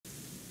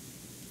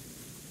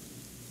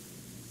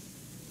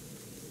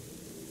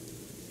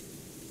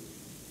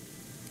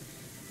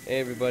Hey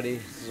everybody,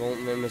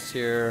 Zoltan Mimus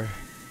here,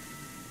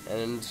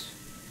 and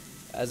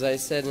as I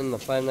said in the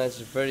Five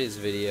Nights at Freddy's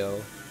video,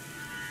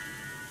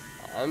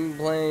 I'm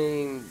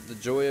playing The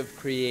Joy of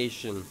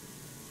Creation,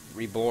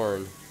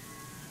 Reborn.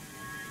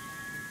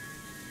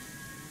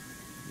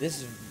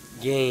 This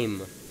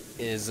game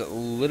is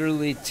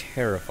literally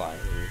terrifying,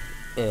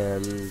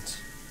 and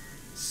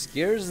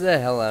scares the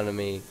hell out of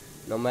me,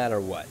 no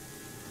matter what.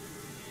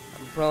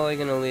 I'm probably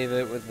gonna leave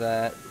it with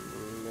that.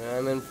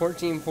 I'm in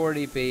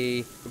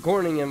 1440p,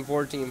 recording in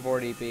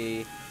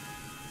 1440p.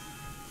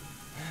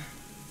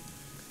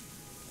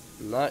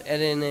 I'm not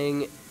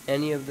editing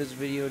any of this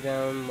video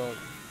down, well,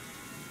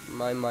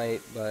 I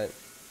might, but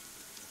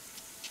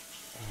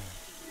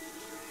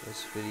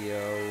this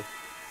video,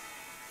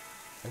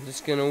 I'm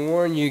just gonna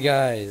warn you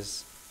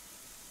guys,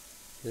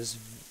 this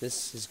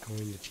is going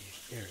to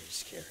be very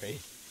scary.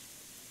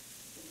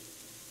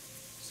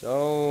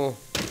 So,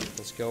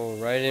 let's go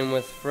right in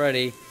with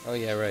Freddy. Oh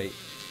yeah, right.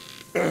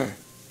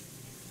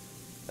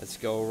 Let's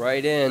go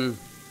right in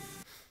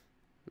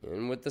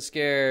with the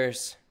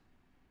scares.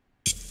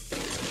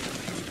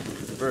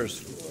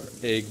 First floor,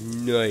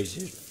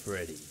 ignited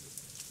Freddy.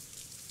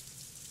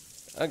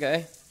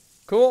 Okay,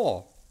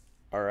 cool.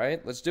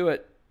 Alright, let's do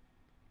it.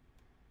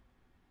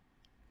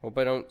 Hope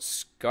I don't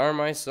scar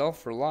myself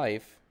for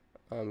life.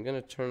 I'm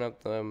gonna turn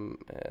up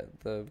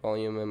the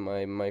volume in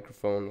my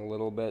microphone a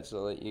little bit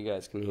so that you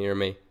guys can hear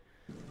me.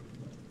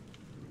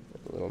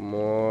 A little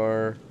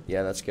more.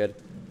 Yeah, that's good.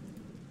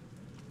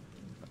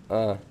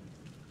 Okay.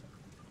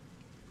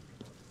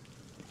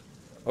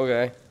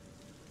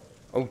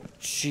 Oh,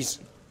 jeez.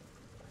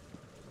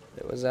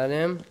 Was that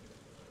him?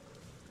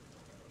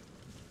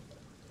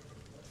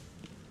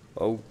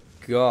 Oh,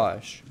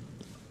 gosh.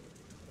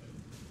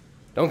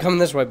 Don't come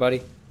this way,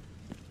 buddy.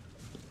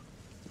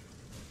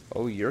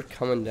 Oh, you're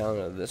coming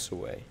down this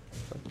way.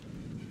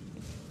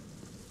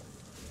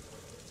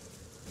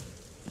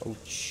 Oh,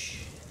 shit.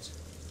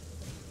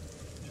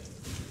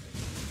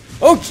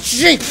 Oh,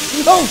 shit!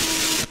 Oh!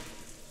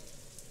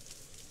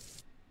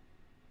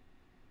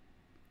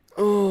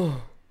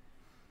 Oh.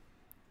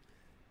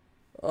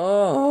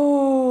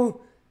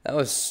 Oh. That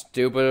was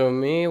stupid of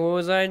me. What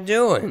was I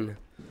doing?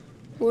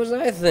 What was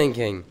I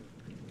thinking?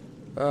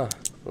 Ah,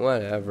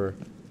 whatever.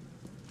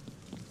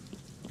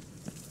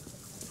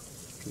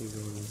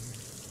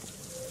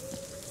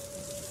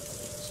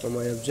 So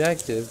my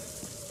objective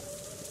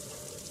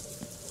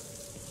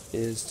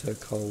is to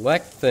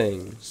collect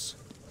things.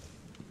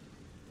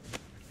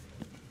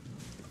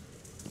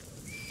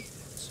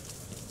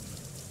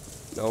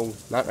 No,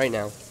 not right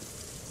now.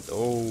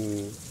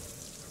 No.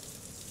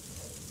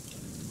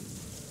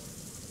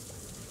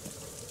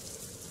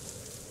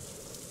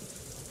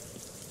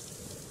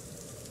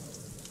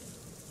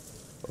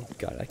 Oh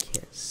God, I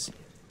can't see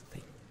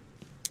anything.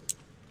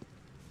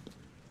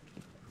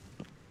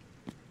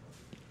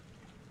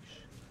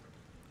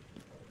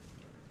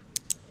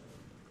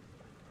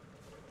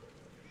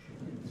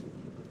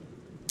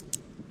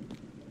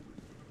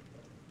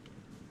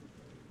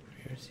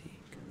 Where is he?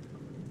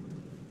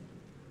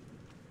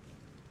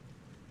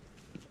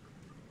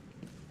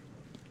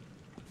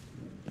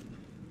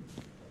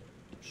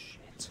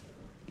 Shit.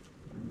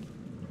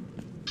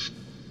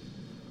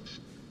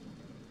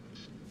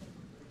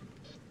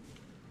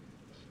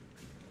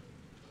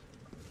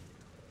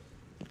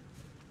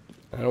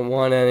 I don't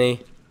want any.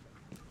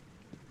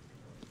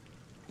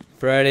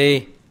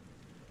 Freddy.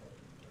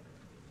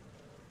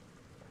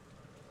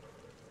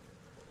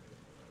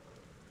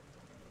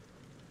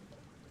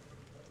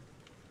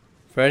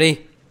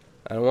 Freddy?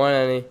 I don't want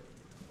any.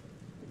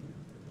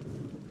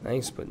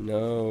 Thanks, but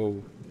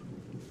no.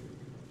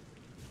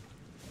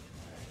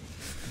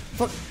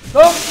 Fuck.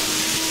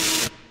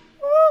 Oh!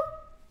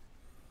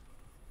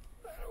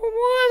 I don't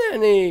want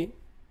any.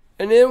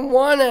 I didn't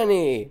want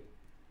any.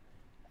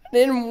 I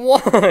didn't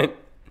want.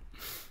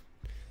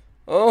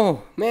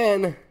 Oh,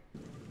 man.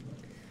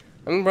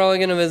 I'm probably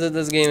gonna visit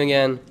this game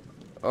again.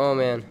 Oh,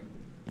 man.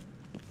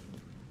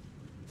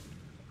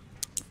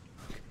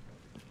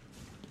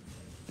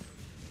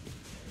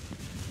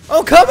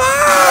 Oh, come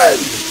on!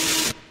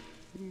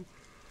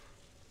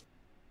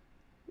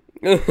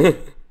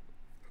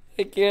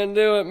 I can't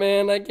do it,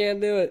 man. I can't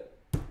do it.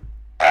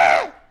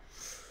 I'm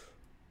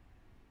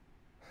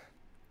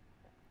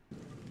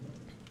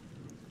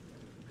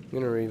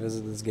gonna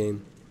revisit this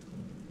game.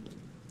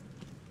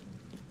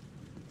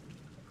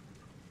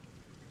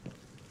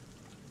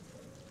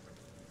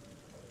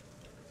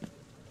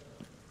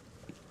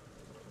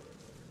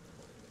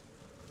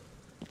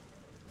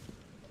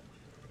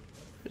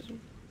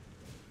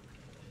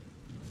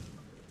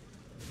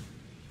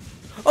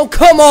 Oh,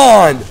 come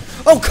on!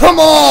 Oh, come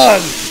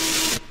on!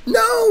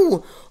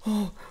 No!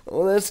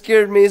 Oh, that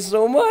scared me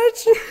so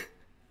much.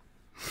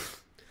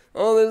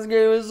 Oh, this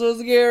game is so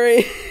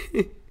scary.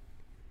 I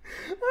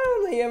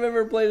don't think I've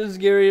ever played a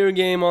scarier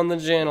game on the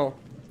channel.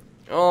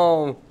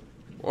 Oh,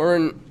 or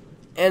in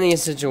any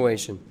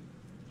situation.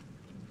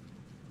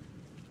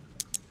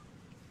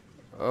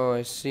 Oh,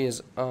 I see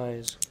his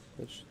eyes.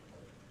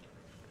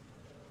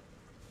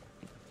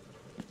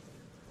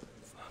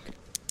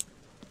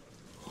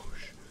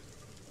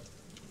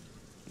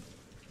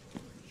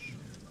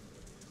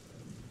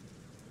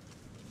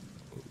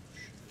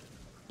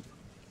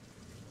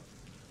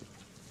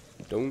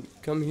 Don't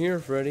come here,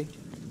 Freddy.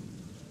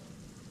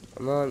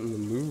 I'm not in the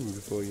mood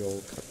for your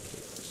cupcakes.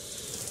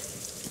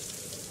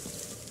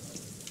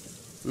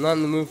 I'm not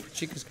in the mood for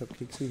Chica's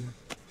cupcakes either.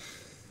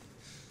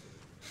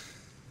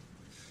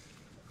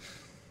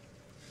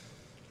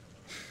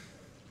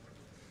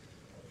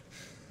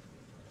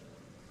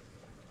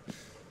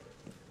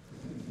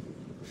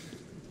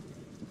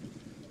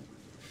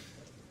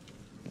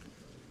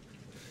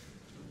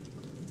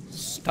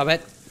 Stop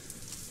it.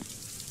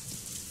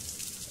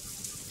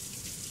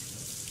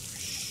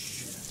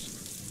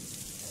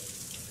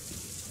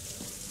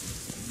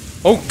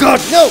 Oh God,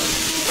 no!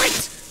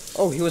 What?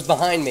 Oh, he was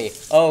behind me.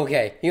 Oh,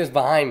 okay, he was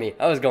behind me.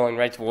 I was going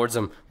right towards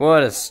him.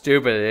 What a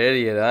stupid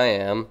idiot I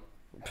am.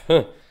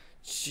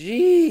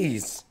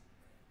 Jeez.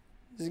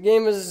 This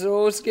game is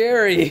so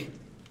scary.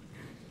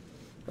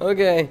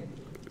 Okay.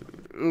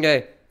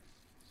 Okay.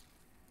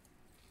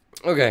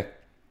 Okay.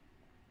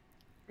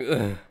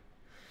 Ugh.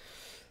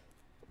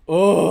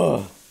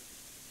 Oh.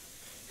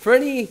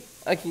 Freddy,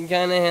 I can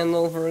kind of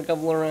handle for a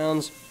couple of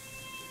rounds.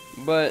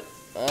 But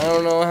I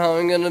don't know how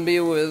I'm gonna be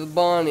with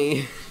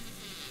Bonnie.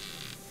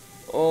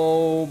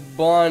 Oh,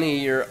 Bonnie,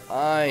 your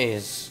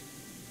eyes.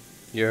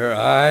 Your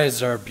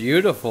eyes are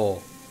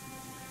beautiful.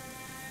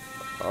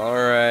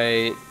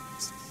 Alright.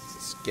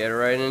 Let's get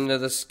right into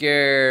the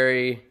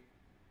scary.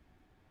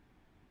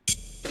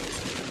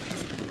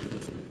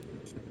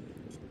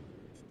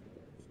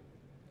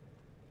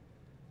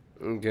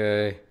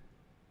 Okay.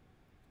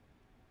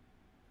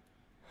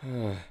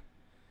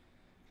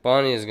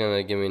 Bonnie is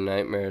gonna give me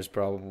nightmares,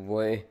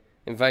 probably.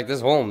 In fact, this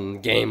whole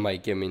game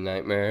might give me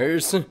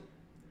nightmares. If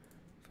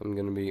I'm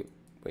gonna be...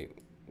 Wait,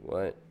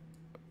 what?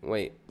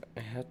 Wait,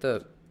 I have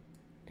to...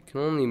 I can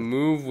only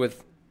move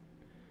with...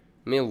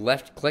 me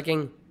left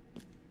clicking?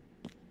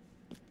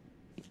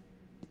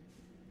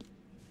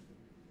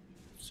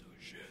 So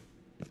shit.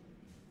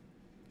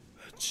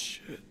 That's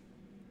shit.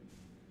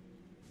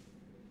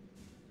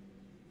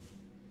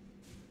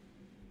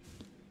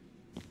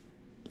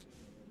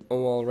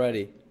 Oh,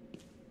 already.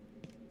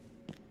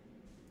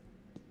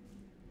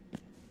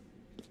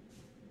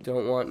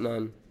 Don't want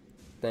none.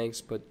 Thanks,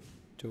 but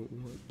don't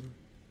want none.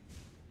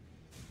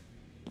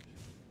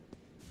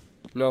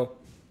 No.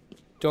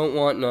 Don't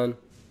want none.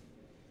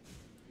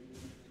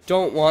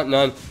 Don't want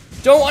none.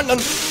 Don't want none.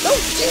 No,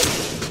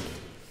 shit.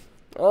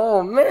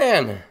 Oh,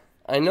 man.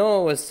 I know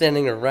I was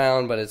standing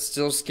around, but it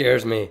still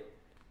scares me.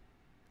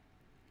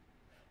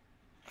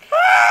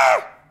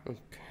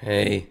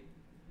 Okay.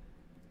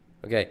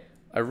 Okay.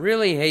 I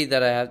really hate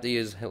that I have to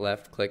use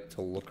left click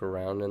to look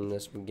around in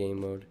this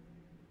game mode.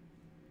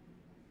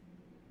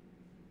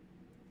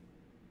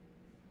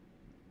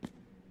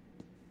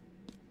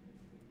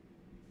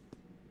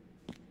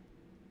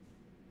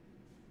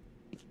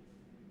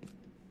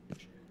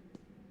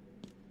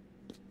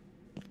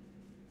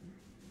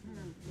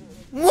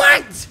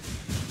 What?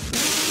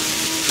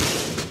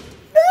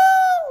 No!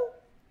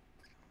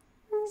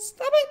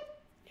 Stop it!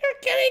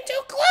 You're getting too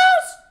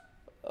close!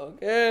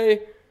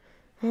 Okay.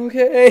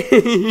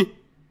 Okay.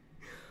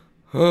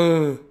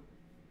 I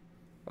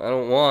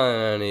don't want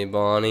any,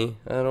 Bonnie.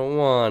 I don't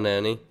want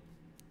any.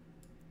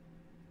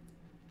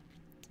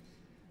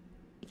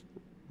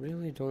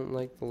 Really don't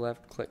like the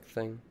left click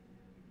thing.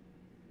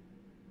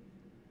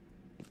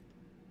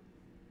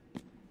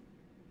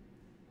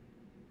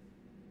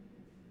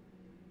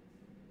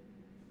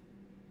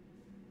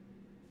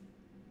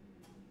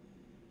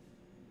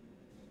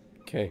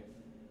 Okay.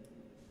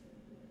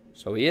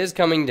 So he is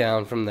coming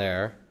down from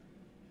there.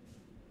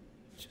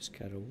 Just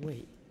gotta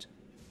wait.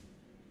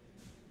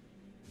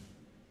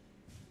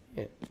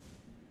 Yeah.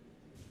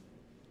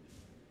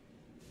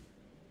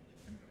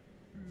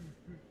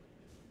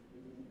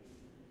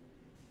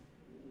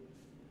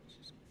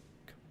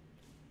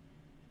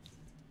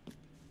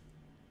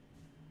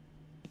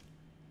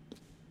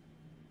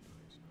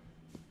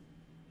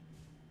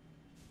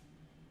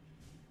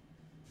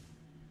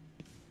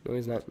 No,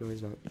 he's not. No,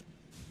 he's not.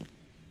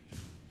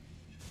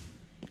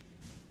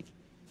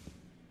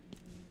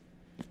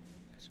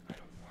 I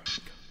don't want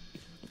to go.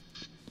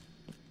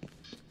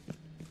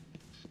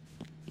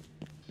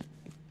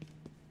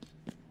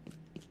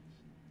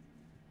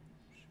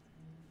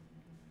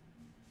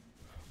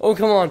 Oh,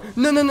 come on.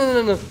 No, no, no,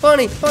 no, no.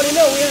 Bonnie, Bonnie,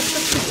 no. We have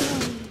such good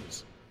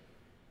times.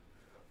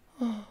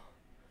 Oh.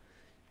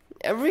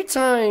 Every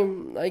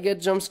time I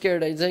get jump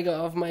scared, I take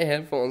off my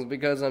headphones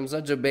because I'm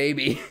such a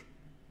baby.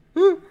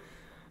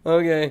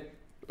 Okay.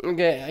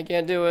 Okay, I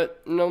can't do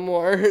it. No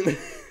more.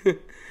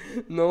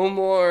 No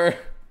more.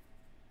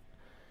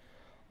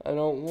 I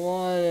don't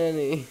want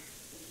any.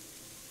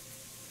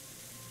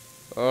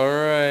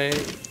 Alright.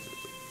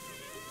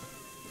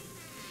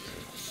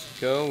 Let's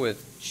go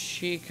with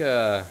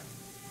Chica.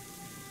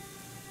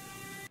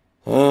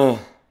 Oh.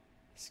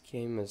 This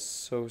game is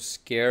so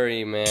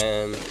scary,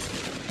 man.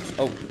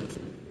 Oh.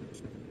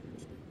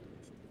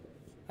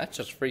 That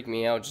just freaked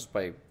me out just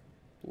by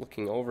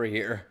looking over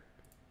here.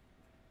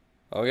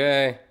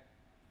 Okay.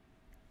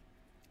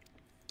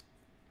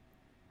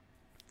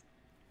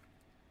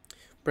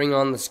 Bring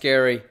on the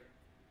scary.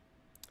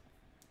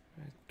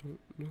 I don't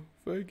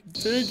if I can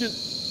take it.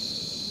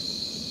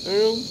 I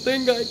don't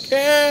think I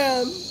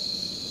can.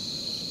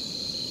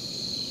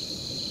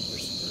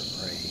 Whisper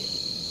pray.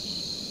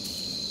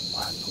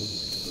 One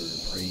whisper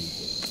pray.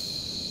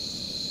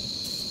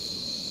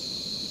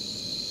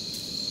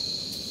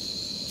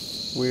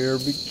 Where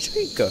be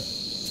Chica?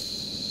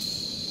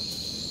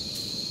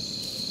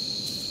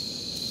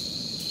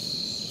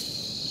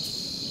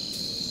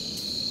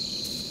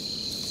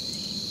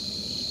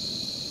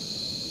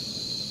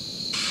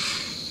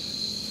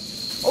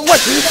 Oh,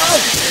 what?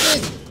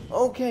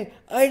 Oh, okay,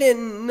 I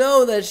didn't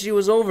know that she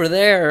was over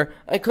there.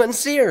 I couldn't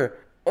see her.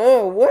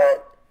 Oh,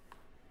 what?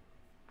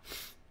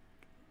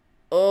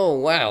 Oh,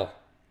 wow.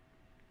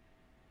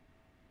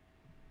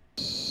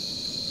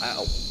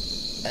 Ow.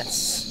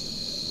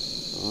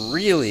 That's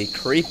really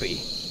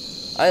creepy.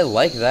 I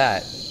like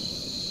that.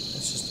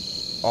 That's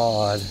just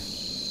odd.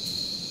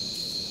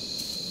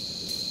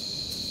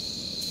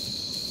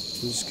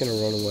 I'm just gonna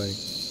run away.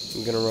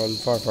 I'm gonna run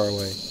far, far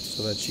away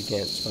so that she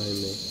can't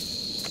find me.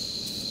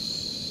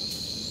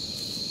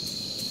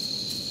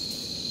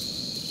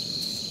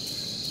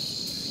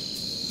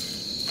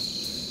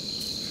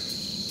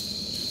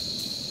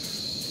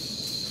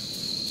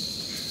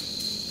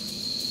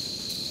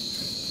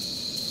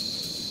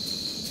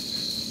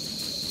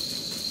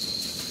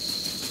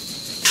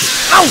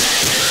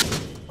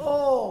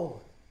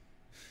 Oh!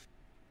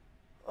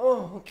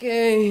 Oh,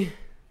 okay.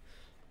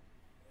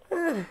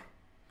 Oh.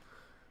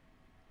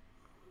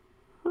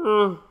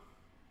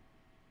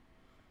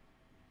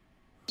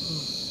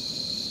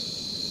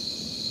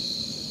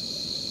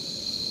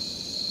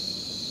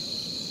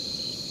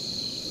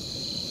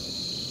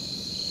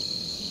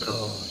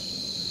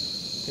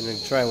 Gonna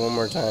try one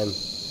more time.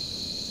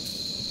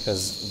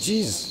 Because,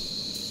 jeez,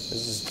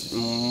 this is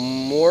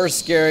more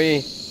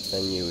scary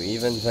than you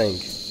even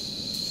think.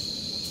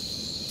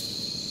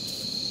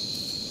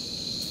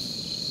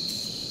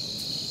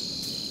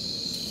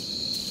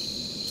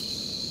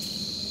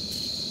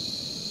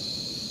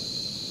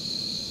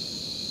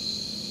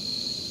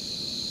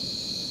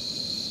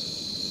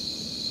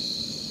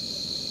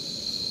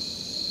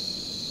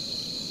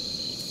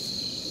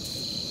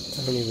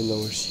 I don't even know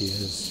where she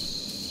is.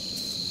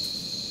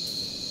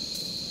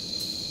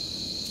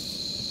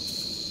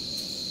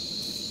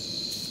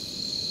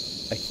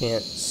 I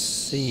can't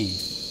see.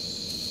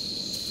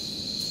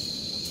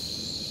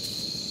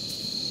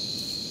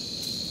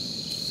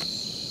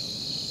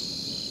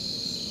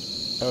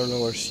 I don't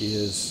know where she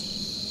is.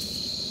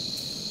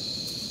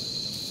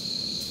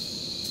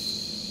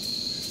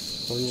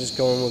 I'm just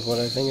going with what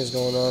I think is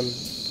going on.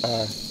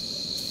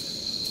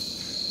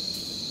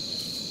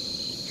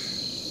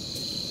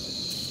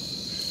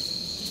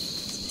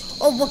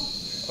 Oh, what?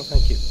 Oh,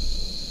 thank you.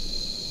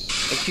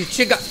 Thank you,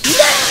 Chica.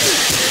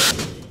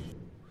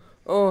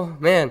 Oh,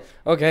 man.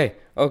 Okay.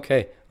 Enough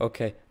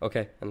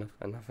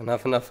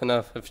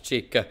of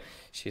Chica.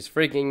 She's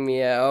freaking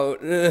me out.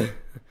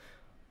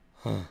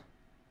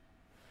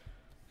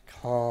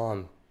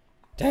 Calm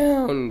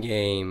down,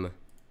 game.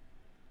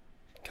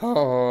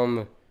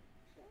 Calm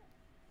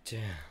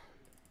down.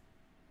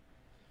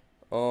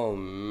 Oh,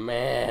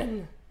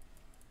 man.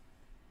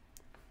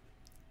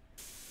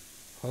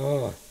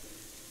 Oh.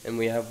 And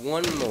we have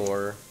one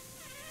more.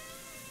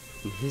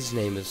 And his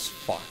name is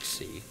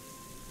Foxy.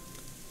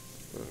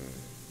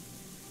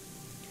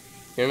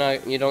 You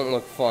don't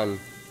look fun.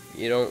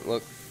 You don't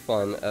look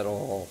fun at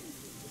all.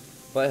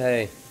 But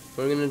hey,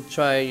 we're gonna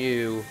try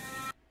you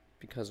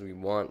because we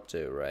want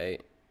to,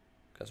 right?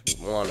 Because we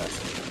wanna.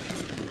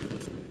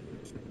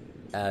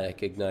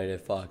 Attic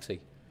ignited Foxy.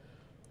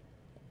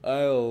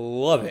 I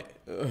love it.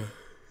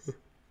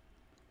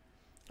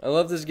 I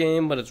love this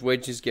game, but it's way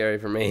too scary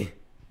for me.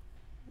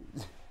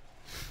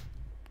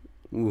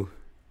 Ooh.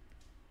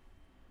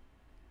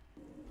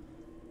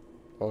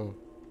 Oh.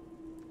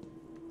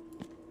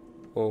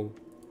 Oh.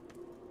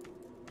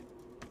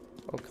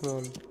 Oh, come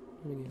on.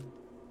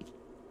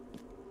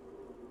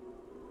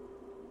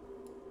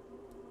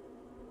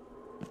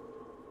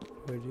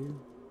 Again.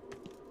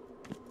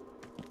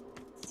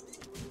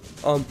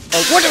 What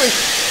do I do?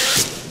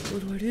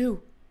 What do I do?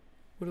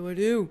 What do I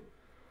do?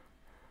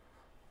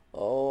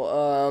 Oh,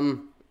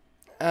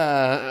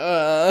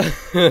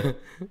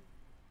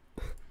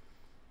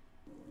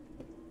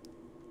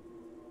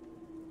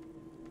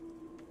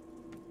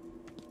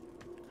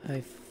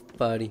 Hi,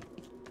 buddy.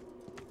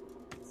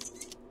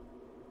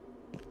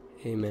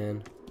 Hey,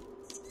 man.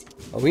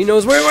 Oh, he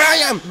knows where I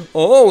am!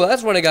 Oh,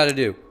 that's what I gotta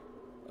do.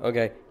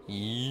 Okay.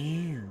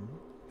 You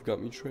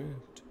got me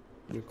trapped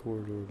in a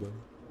corridor, bud.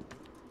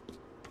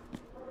 You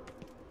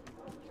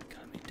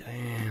got me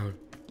down.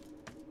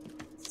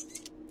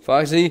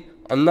 Foxy,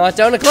 I'm not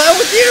down to clown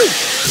with you!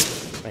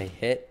 I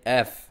hit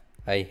F.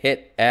 I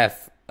hit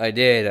F. I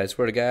did. I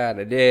swear to God,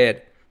 I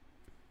did.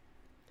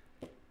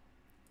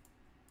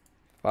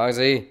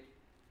 Foxy.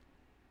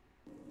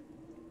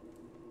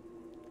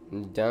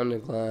 I'm down to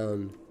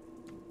clown.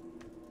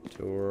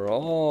 So we're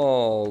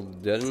all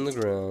dead in the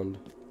ground.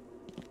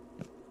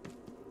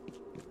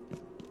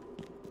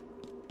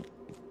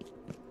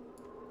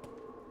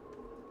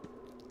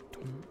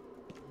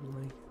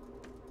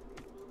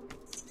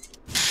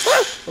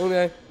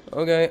 Okay.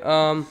 Okay.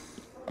 I'm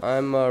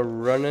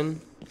running.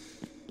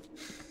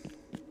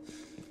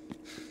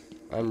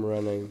 I'm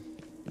running.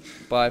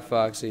 Bye,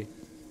 Foxy.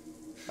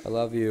 I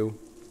love you.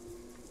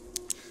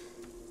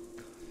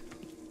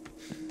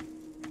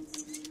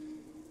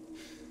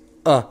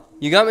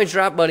 You got me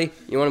trapped, buddy.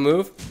 You wanna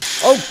move?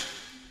 Oh!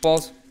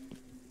 Balls.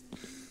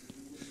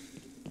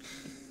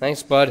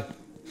 Thanks, bud.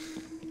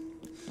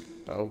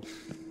 I'll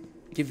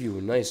give you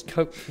a nice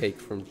cupcake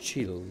from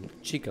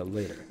Chica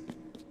later.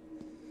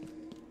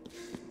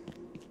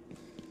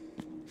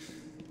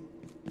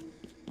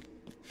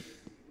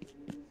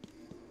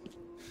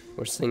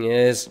 Worst thing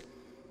is,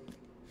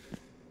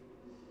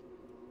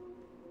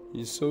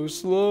 he's so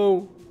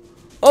slow.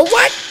 Oh,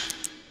 what?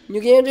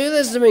 You can't do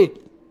this to me.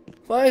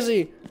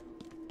 Foxy,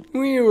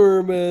 we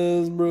were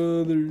best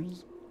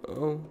brothers.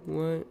 Oh,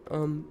 what?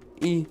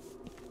 E.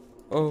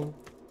 Oh,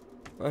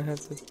 I have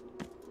to.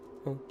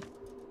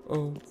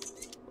 Oh,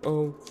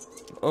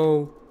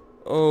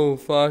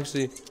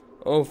 Foxy.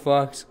 Oh,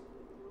 Fox.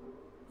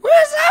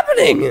 What is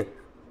happening?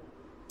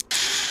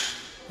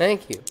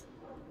 Thank you.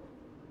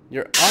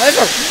 Your eyes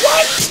are.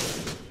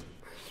 What?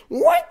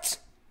 What?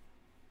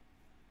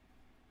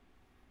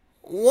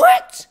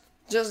 What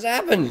just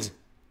happened?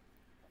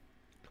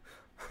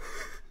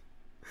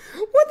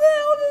 What the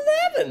hell just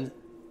happened?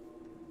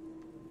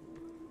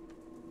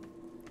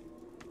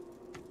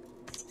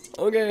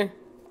 Okay.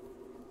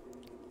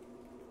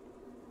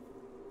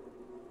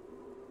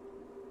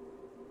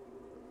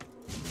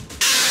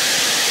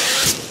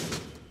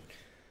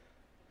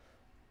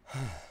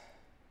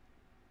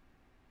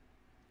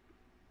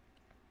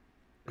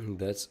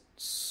 That's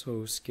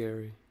so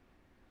scary.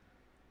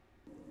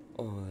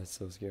 Oh, that's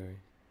so scary.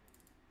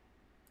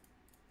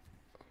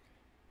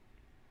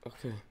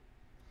 Okay.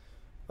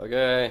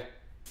 Okay.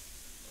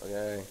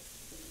 Okay.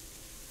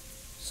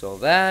 So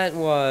that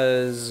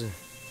was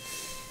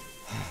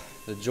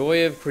the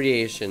joy of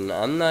creation.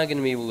 I'm not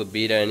gonna be able to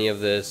beat any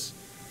of this.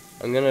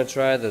 I'm gonna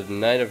try the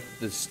night of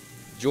this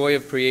joy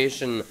of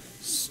creation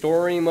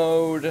story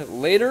mode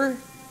later,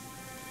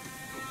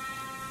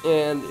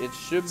 and it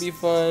should be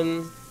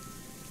fun.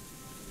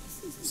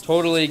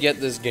 Totally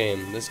get this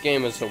game. This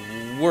game is so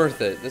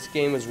worth it. This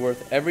game is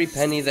worth every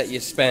penny that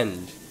you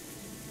spend.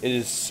 It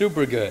is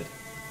super good.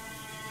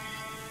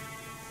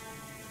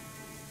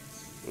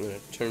 I'm gonna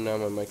turn down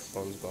my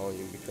microphone's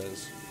volume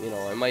because, you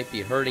know, I might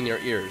be hurting your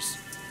ears.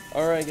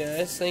 Alright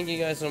guys, thank you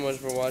guys so much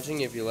for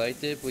watching. If you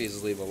liked it,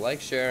 please leave a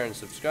like, share, and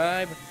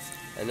subscribe.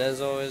 And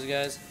as always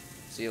guys,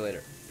 see you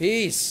later.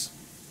 Peace!